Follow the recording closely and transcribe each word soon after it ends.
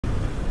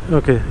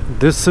Okay,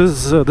 this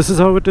is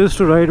how it is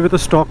to ride with a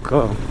stock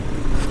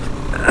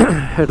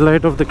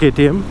headlight of the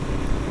KTM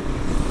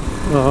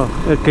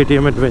at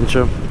KTM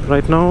Adventure.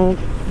 Right now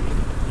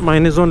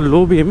mine is on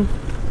low beam,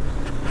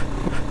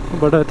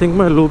 but I think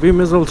my low beam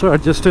is also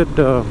adjusted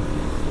a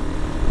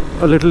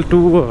little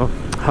too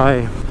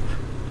high.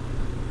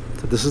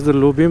 So this is the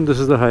low beam, this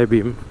is the high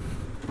beam.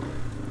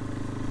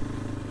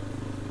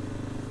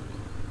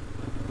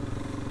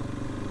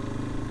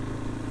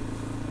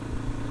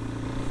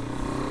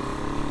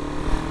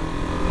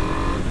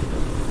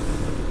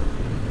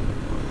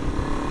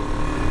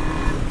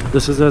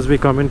 This is as we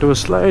come into a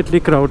slightly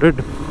crowded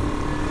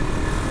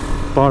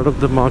part of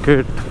the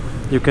market.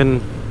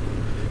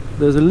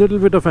 There's a little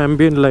bit of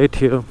ambient light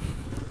here.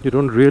 You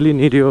don't really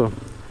need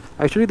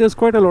actually there's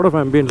quite a lot of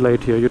ambient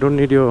light here. You don't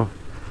need your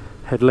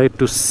headlight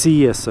to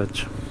see as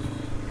such.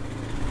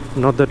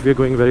 Not that we're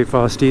going very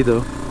fast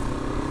either.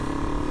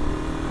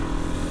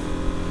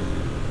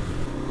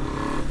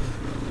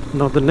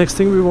 Now the next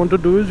thing we want to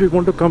do is we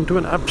want to come to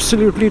an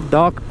absolutely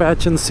dark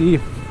patch and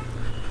see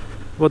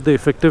what the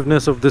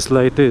effectiveness of this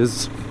light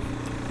is,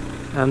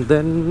 and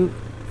then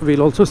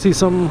we'll also see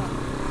some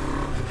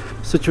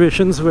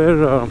situations where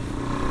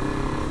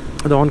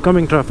the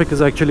oncoming traffic is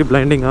actually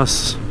blinding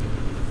us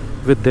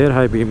with their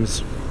high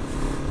beams.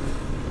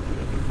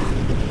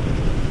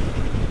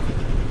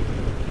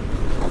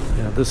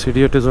 Yeah, this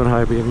idiot is on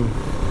high beam.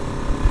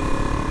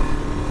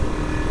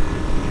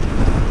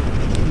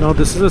 Now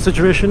this is a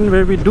situation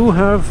where we do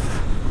have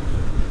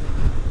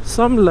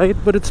some light,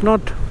 but it's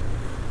not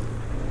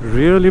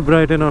really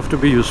bright enough to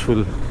be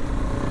useful.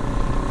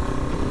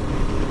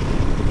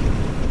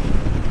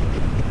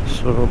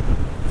 So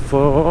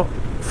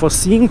for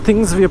seeing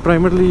things, we are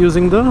primarily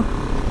using the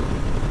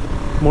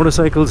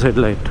motorcycle's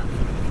headlight.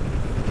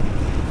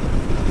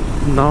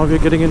 Now we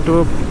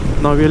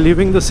are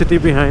leaving the city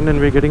behind and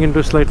we're getting into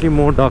a slightly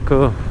more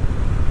darker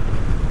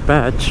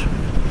patch.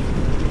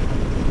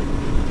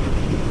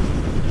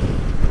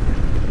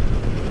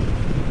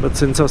 But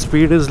since our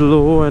speed is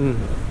low and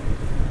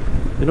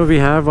we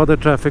have other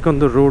traffic on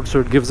the road, so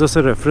it gives us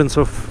a reference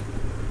of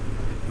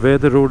where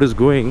the road is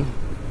going.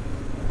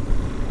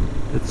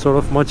 It's sort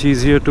of much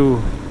easier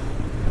to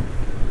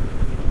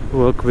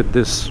work with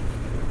this.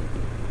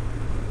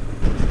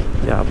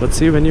 Yeah, but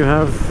see, when you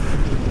have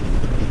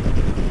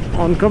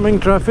oncoming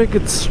traffic,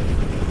 it's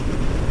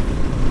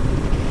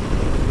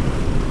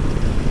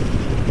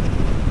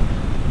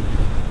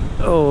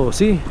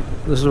see,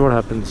 this is what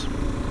happens.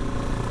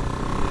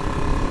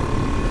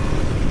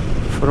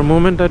 For a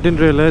moment I didn't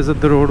realize that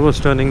the road was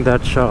turning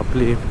that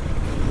sharply.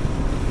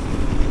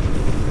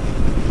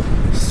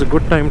 This is a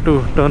good time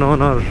to turn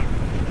on our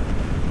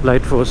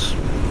light force.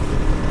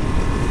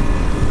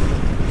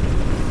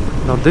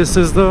 Now this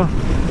is the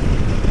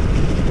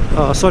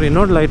sorry,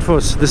 not light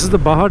force, this is the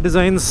Baja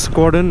Designs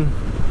Squadron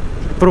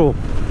Pro.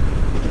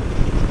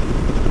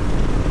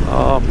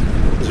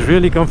 It's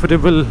really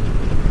comfortable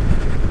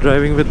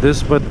driving with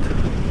this, but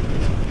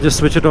just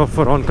switch it off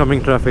for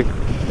oncoming traffic.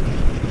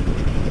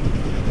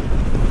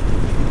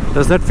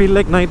 Does that feel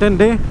like night and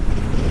day?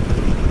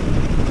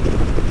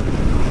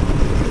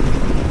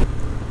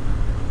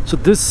 So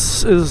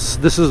this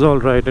is all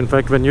right. In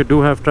fact, when you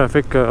do have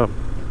traffic, I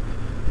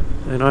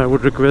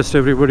would request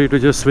everybody to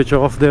just switch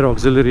off their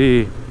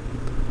auxiliary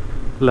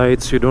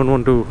lights. You don't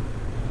want to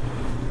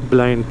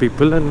blind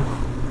people, and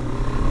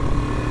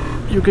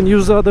you can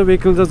use the other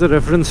vehicles as a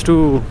reference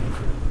to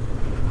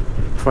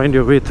find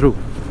your way through.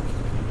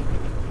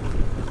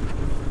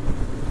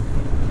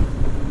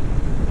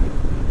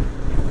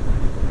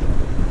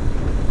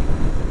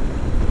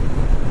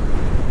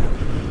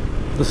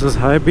 This is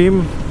high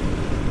beam.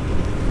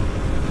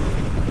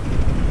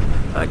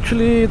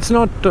 Actually, it's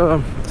not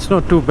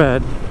too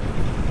bad.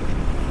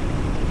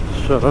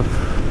 Sort of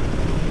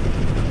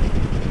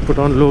put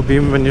on low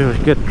beam when you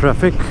get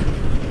traffic.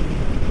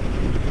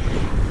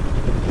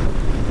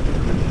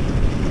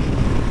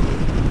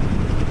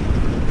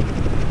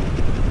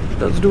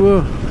 Does do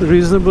a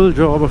reasonable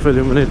job of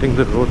illuminating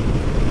the road.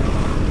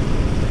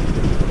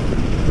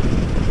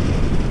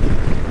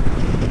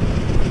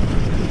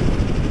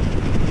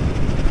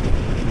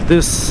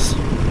 This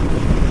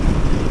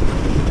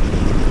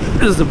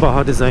is the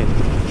Baja design.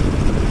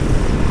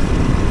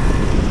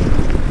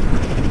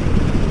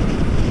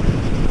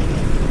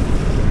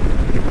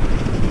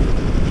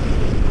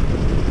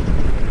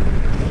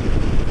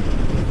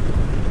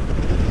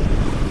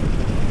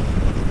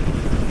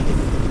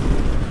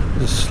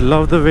 Just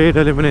love the way it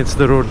eliminates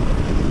the road.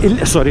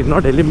 Sorry,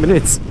 not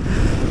eliminates.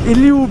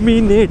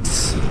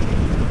 Illuminates.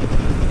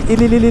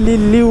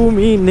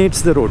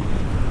 Illuminates the road.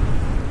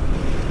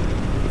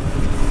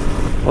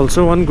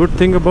 Also, one good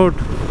thing about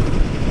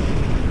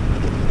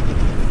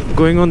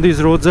going on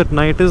these roads at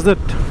night is that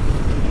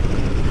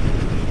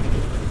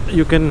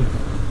you can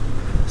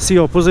see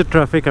opposite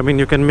traffic. I mean,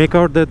 you can make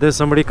out that there's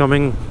somebody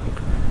coming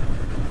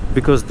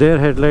because their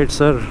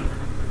headlights are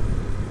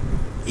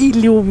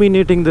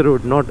illuminating the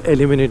road, not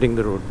eliminating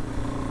the road.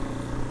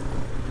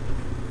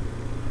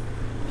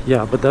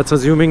 Yeah, but that's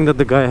assuming that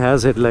the guy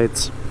has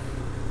headlights.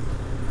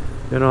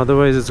 You know,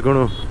 otherwise it's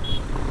going to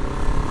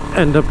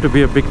end up to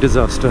be a big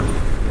disaster.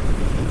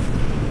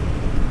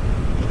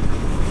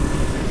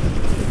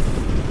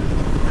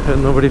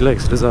 And nobody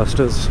likes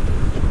disasters.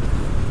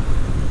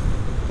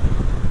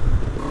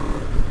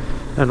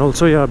 And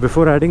also, yeah,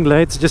 before adding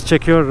lights, just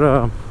check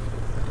your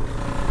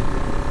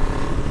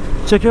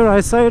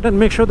eyesight and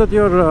make sure that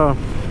your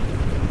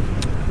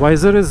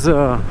visor is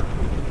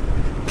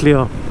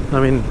clear. I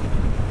mean,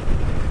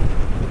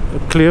 a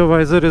clear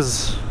visor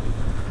is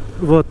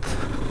worth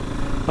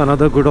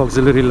another good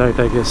auxiliary light,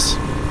 I guess.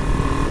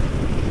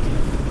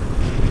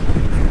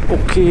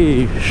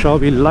 Okay, shall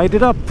we light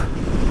it up?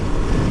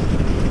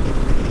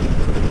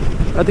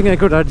 I think I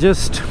could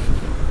adjust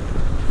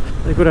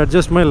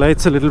my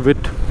lights a little bit.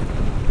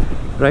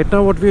 Right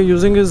now what we are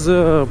using is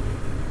I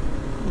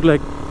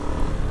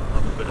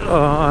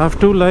have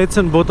two lights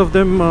and both of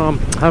them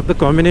have the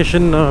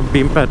combination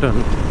beam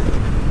pattern.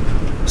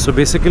 So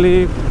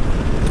basically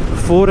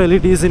 4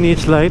 LEDs in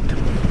each light.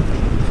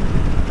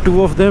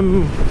 2 of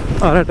them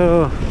are at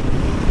a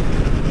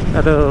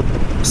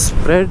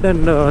spread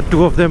and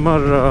 2 of them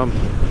are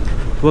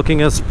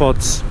working as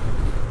spots.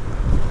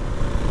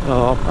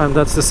 And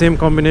that's the same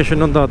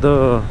combination on the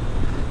other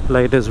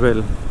light as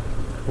well.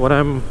 What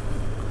I'm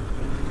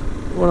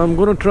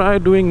going to try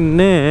doing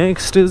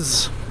next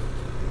is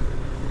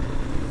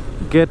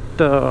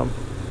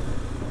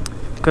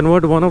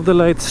convert one of the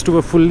lights to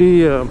a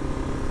fully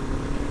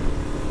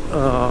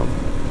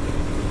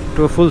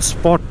full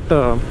spot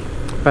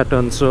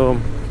pattern. So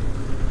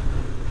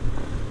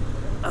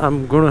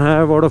I'm going to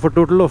have, out of a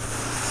total of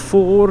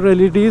 4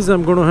 LEDs,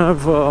 I'm going to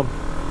have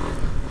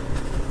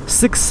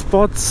 6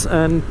 spots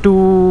and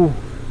 2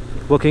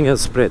 working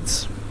as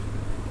spreads.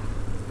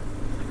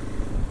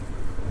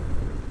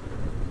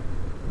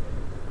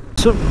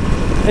 So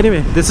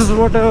anyway, this is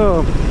what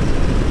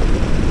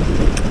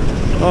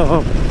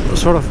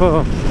sort of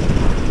a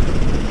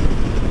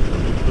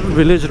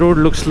village road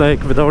looks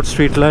like without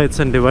street lights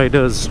and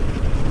dividers.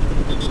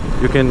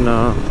 You can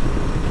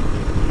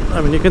I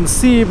mean, you can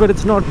see, but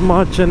it's not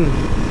much, and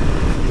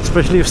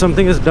especially if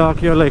something is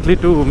dark, you're likely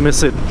to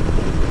miss it.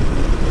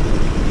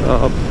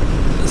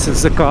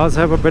 Since the cars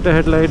have a better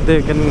headlight,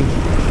 they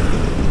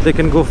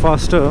can go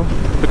faster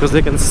because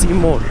they can see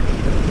more.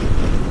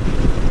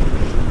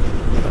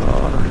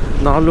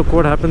 Now look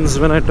what happens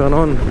when I turn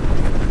on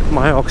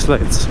my aux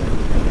lights.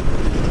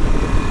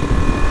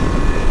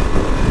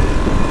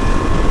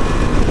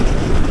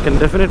 I can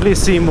definitely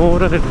see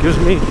more, and it gives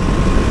me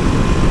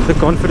the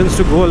confidence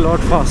to go a lot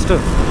faster.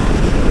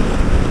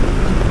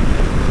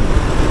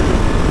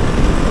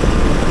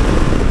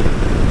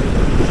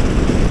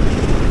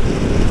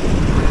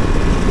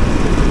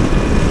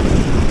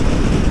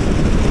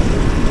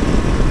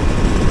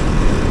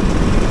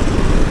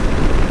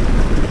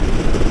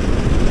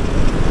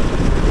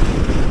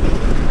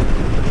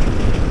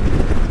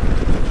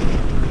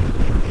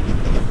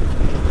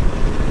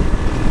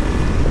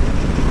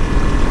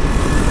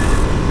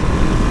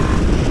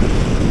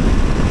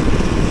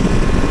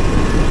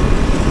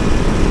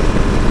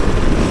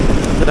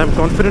 I'm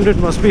confident it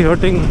must be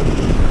hurting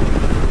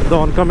the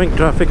oncoming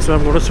traffic, so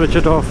I'm going to switch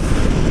it off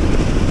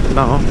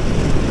now.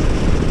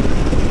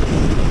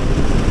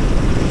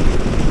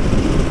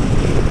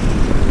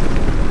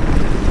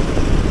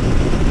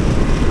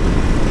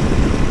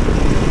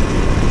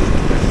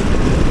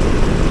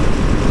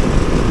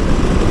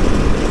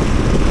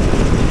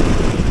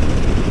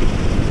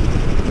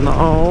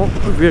 Now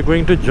we are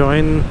going to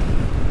join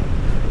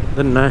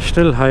the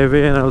national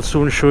highway, and I'll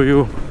soon show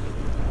you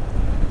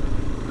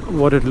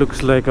what it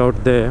looks like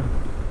out there.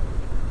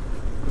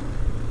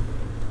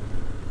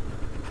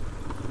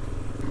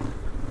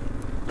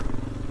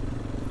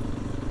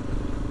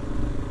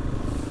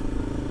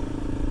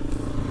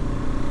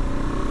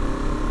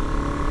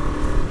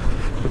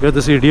 Look at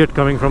this idiot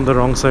coming from the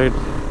wrong side.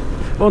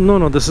 Oh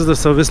no, this is the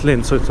service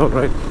lane, so it's all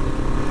right.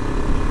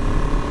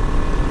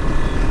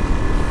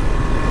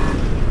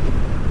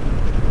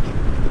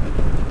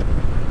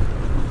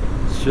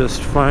 Let's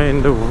just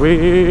find a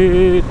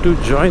way to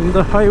join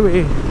the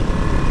highway.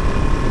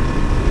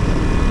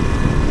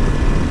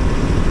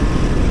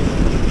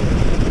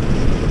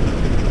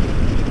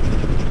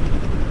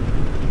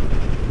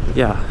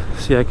 Yeah,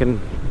 see, I can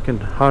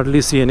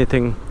hardly see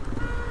anything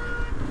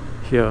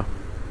here,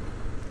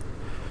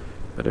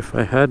 but if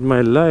I had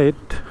my light,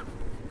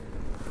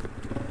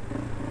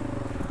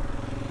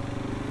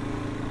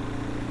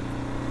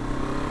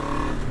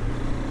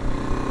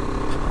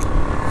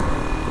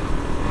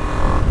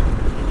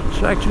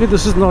 so actually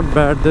this is not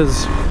bad.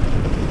 There's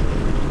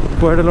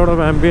quite a lot of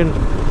ambient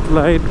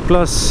light,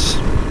 plus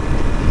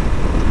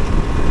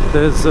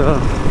there's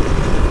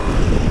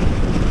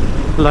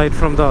light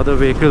from the other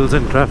vehicles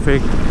and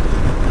traffic.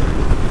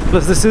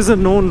 Plus this is a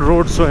known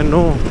road, so I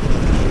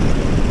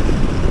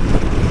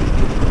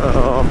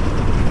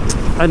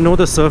know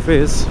the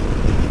surface.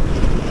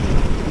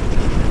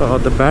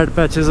 The bad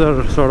patches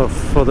are sort of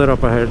further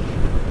up ahead.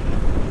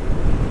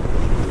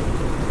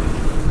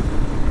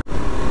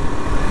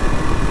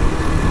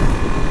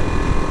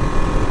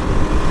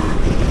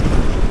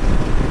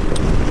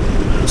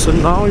 So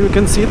now you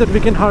can see that we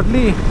can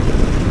hardly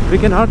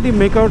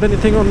make out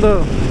anything on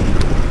the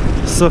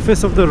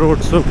surface of the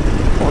road. So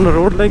on a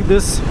road like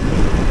this,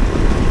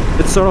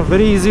 it's sort of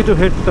very easy to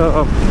hit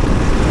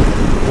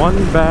one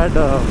bad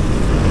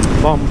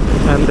bump,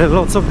 and there are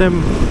lots of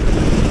them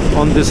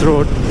on this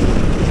road,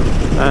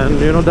 and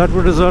you know that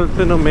would result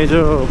in a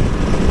major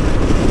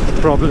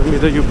problem.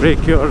 Either you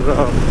break your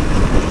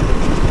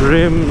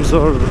rims,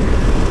 or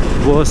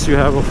worse, you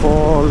have a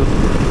fall.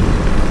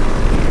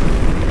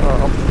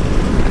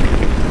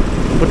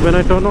 But when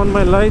I turn on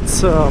my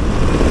lights,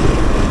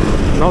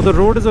 now the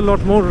road is a lot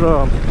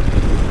more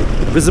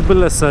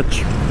visible as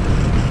such.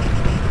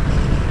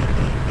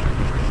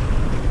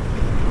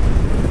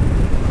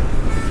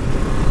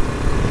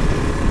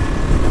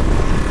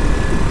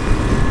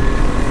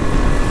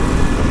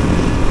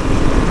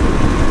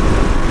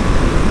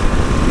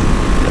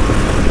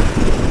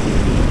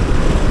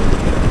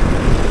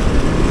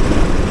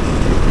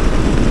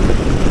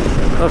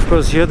 Of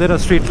course, here there are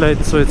street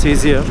lights, so it's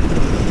easier.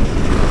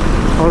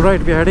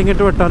 Alright, we're heading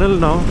into a tunnel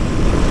now.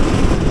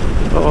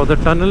 Oh, the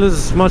tunnel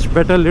is much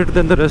better lit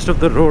than the rest of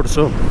the road,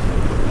 so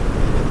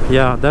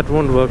yeah, that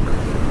won't work.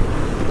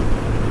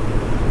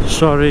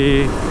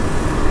 Sorry.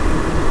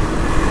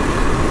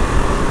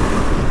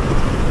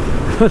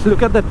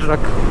 Look at that truck.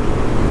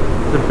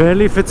 It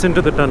barely fits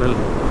into the tunnel.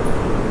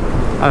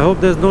 I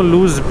hope there's no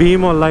loose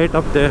beam or light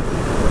up there.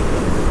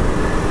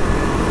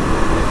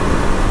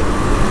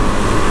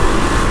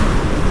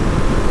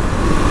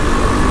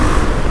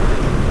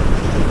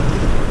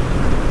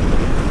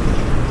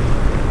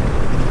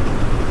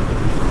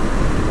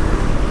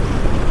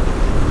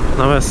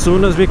 Now as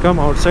soon as we come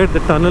outside the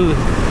tunnel,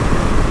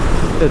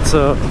 it's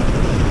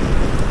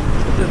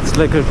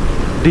like a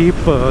deep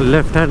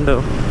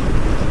left-hander.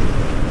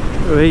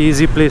 Very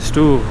easy place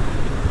to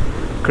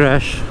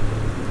crash,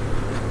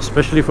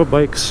 especially for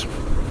bikes.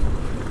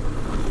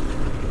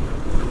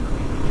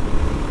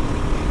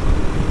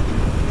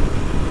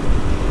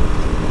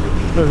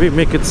 We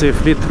make it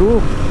safely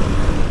through.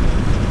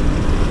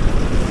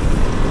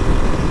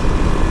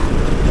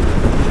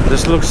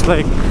 This looks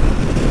like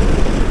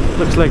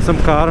some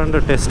car under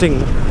testing.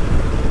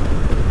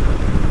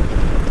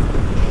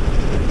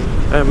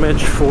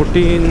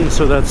 MH14,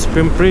 so that's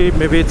Pimpri.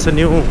 Maybe it's a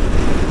new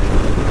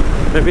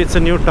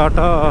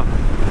Tata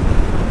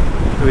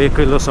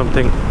vehicle or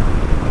something.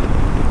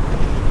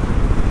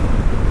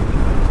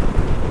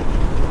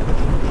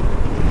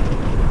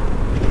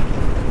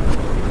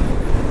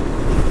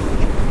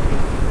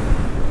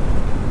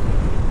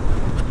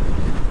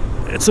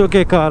 It's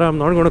okay, car, I'm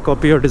not going to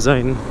copy your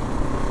design.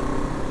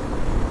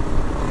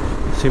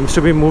 Seems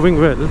to be moving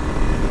well.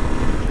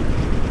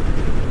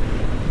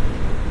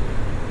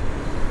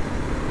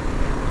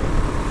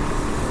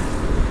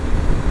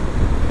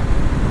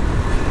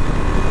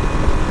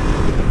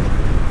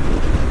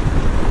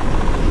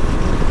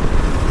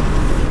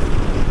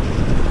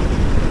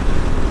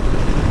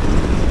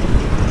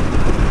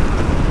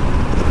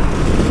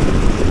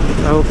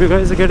 I hope you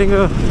guys are getting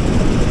a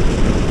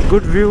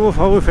good view of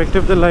how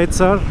effective the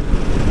lights are.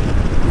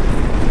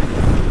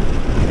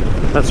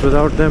 That's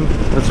without them,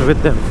 that's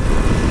with them.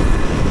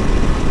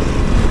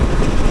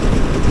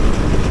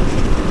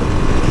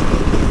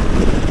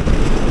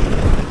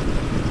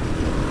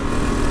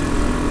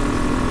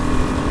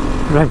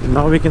 Right,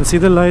 now we can see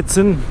the lights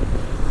in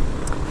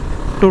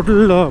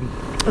total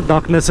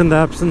darkness in the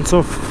absence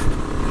of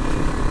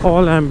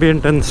all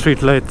ambient and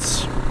street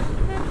lights.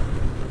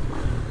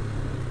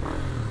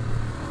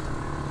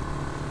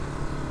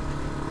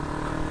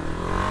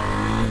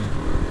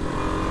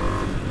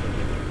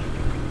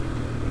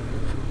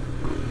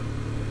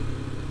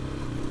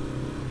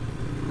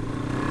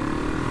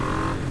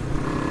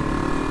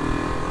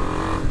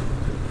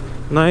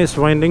 Nice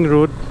winding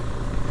road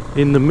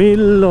in the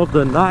middle of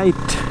the night.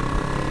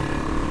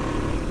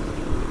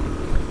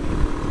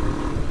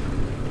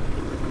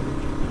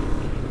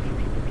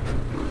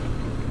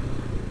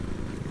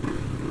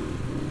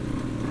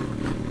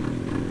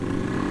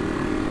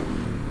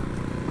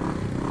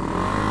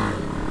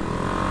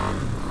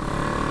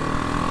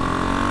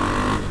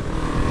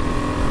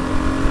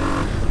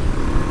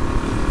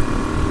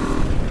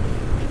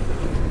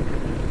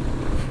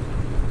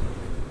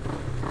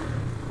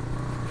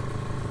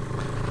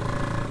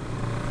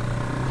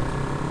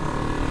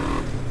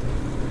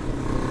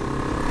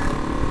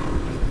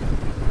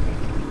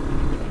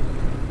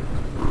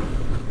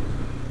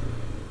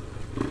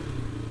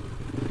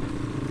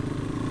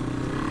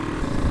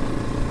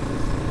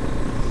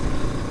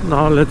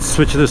 Now let's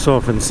switch this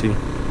off and see.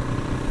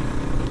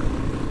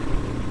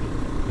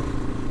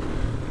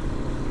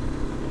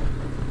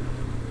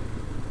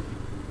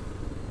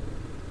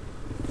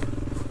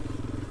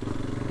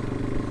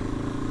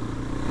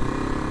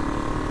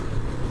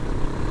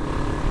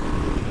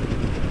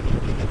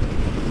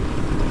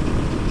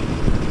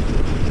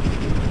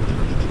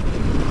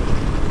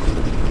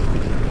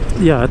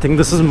 Yeah, I think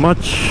this is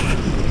much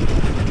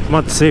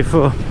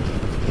safer.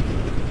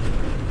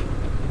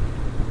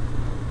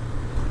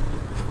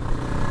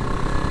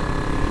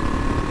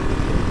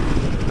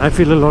 I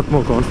feel a lot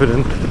more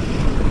confident.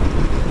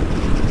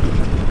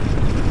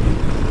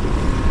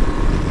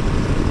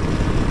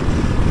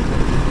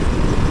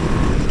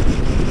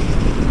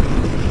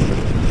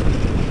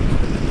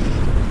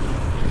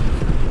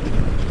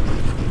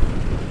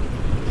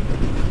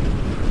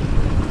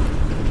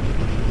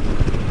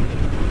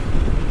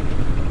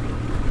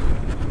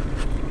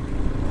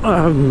 I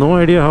have no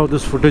idea how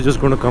this footage is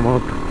going to come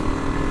out,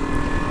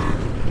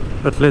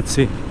 but let's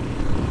see.